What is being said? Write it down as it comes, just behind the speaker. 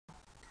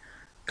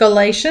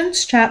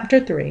Galatians chapter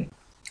 3.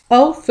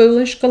 O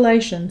foolish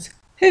Galatians,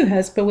 who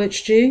has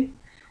bewitched you?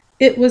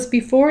 It was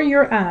before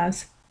your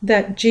eyes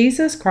that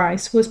Jesus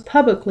Christ was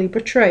publicly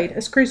betrayed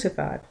as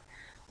crucified.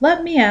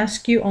 Let me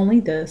ask you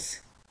only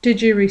this: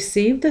 did you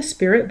receive the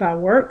Spirit by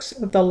works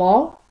of the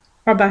law,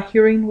 or by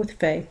hearing with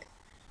faith?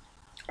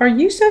 Are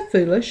you so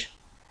foolish?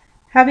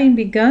 Having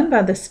begun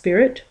by the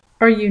Spirit,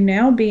 are you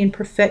now being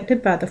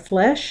perfected by the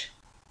flesh?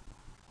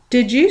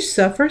 Did you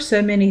suffer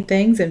so many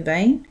things in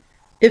vain,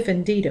 if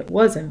indeed it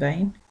was in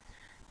vain?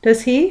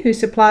 Does he who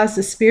supplies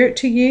the Spirit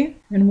to you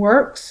and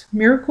works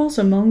miracles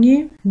among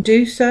you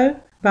do so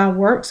by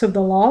works of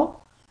the law,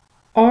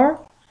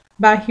 or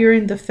by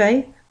hearing the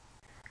faith,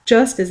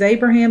 just as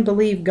Abraham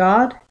believed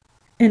God,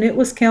 and it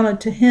was counted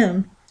to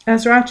him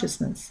as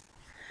righteousness?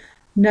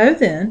 Know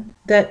then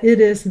that it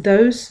is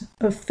those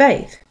of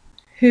faith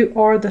who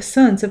are the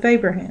sons of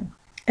Abraham.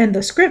 And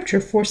the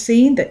Scripture,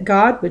 foreseeing that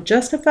God would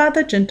justify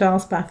the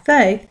Gentiles by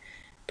faith,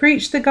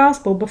 preached the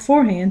gospel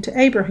beforehand to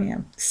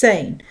Abraham,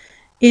 saying,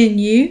 In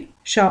you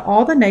shall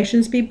all the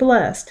nations be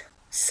blessed.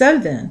 So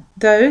then,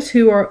 those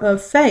who are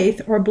of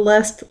faith are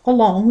blessed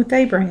along with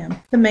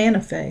Abraham, the man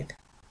of faith.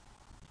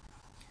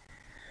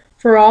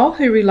 For all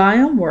who rely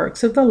on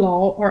works of the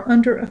law are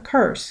under a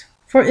curse,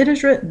 for it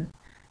is written,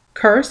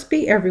 Cursed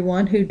be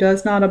everyone who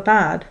does not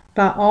abide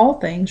by all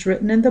things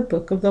written in the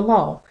book of the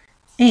law,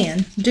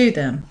 and do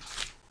them.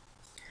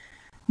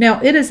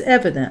 Now it is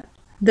evident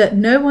that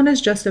no one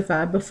is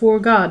justified before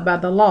God by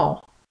the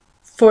law,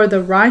 for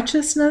the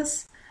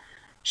righteousness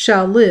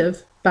shall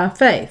live by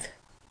faith.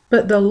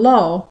 But the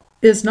law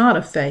is not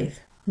of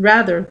faith.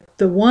 Rather,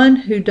 the one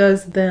who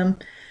does them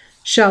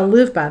shall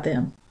live by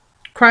them.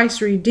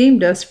 Christ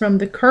redeemed us from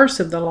the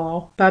curse of the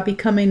law by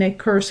becoming a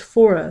curse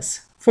for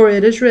us. For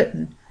it is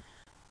written,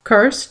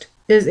 Cursed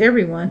is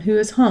everyone who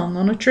is hung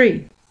on a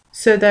tree,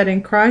 so that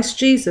in Christ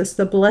Jesus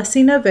the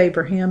blessing of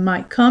Abraham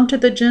might come to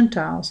the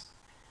Gentiles,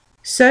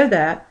 so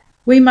that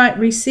we might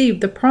receive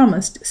the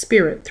promised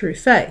Spirit through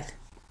faith.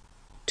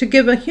 To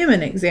give a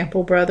human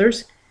example,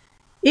 brothers,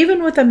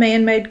 even with a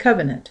man-made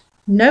covenant,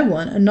 no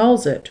one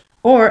annuls it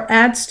or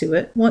adds to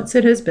it once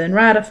it has been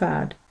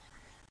ratified.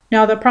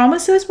 Now the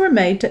promises were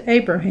made to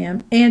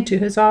Abraham and to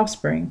his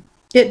offspring.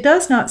 It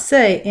does not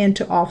say, and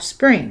to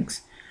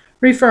offsprings,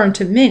 referring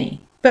to many,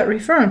 but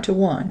referring to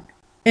one,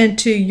 and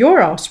to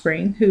your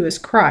offspring, who is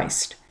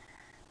Christ.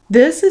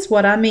 This is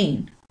what I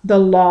mean. The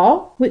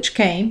law, which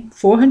came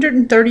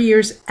 430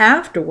 years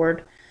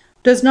afterward,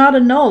 does not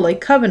annul a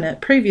covenant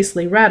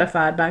previously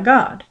ratified by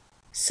God,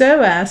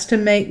 so as to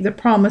make the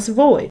promise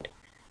void.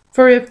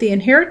 For if the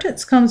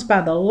inheritance comes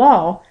by the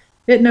law,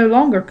 it no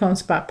longer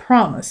comes by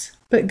promise,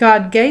 but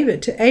God gave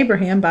it to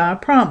Abraham by a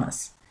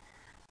promise.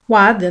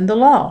 Why then the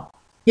law?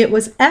 It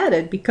was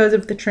added because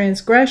of the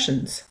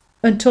transgressions,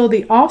 until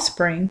the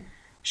offspring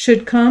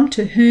should come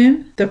to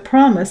whom the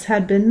promise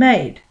had been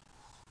made.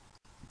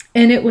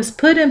 And it was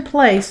put in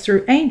place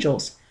through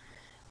angels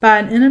by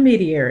an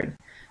intermediary.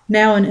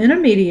 Now an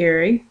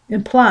intermediary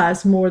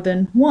implies more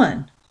than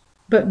one,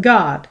 but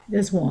God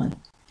is one.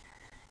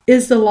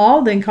 Is the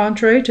law then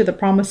contrary to the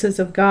promises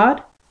of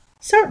God?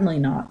 Certainly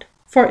not.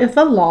 For if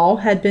a law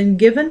had been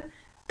given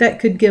that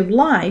could give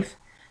life,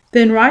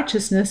 then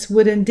righteousness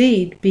would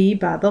indeed be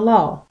by the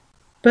law.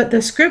 But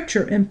the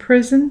Scripture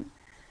imprisoned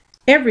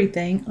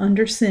everything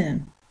under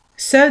sin,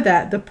 so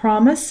that the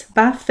promise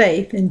by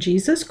faith in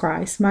Jesus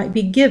Christ might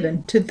be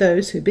given to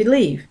those who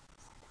believe.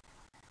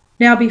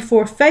 Now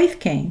before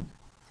faith came,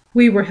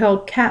 we were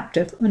held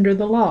captive under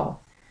the law,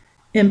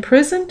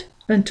 imprisoned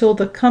until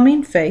the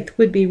coming faith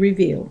would be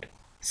revealed.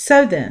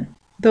 So then,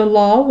 the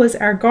law was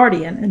our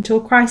guardian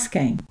until Christ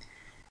came,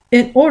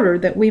 in order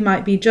that we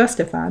might be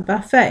justified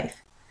by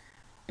faith.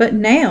 But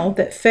now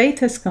that faith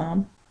has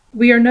come,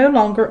 we are no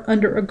longer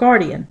under a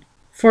guardian.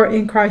 For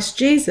in Christ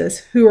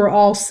Jesus, who are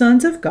all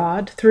sons of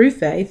God through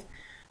faith,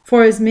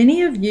 for as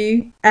many of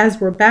you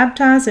as were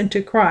baptized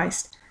into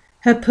Christ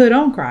have put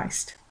on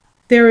Christ.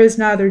 There is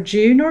neither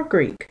Jew nor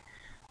Greek.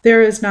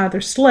 There is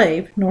neither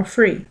slave nor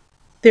free.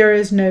 There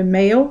is no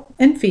male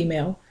and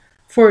female,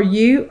 for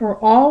you are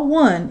all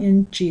one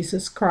in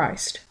Jesus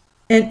Christ.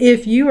 And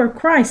if you are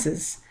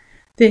Christ's,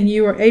 then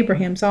you are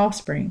Abraham's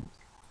offspring,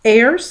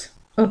 heirs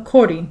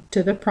according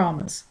to the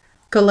promise.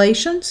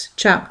 Galatians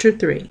chapter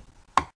 3.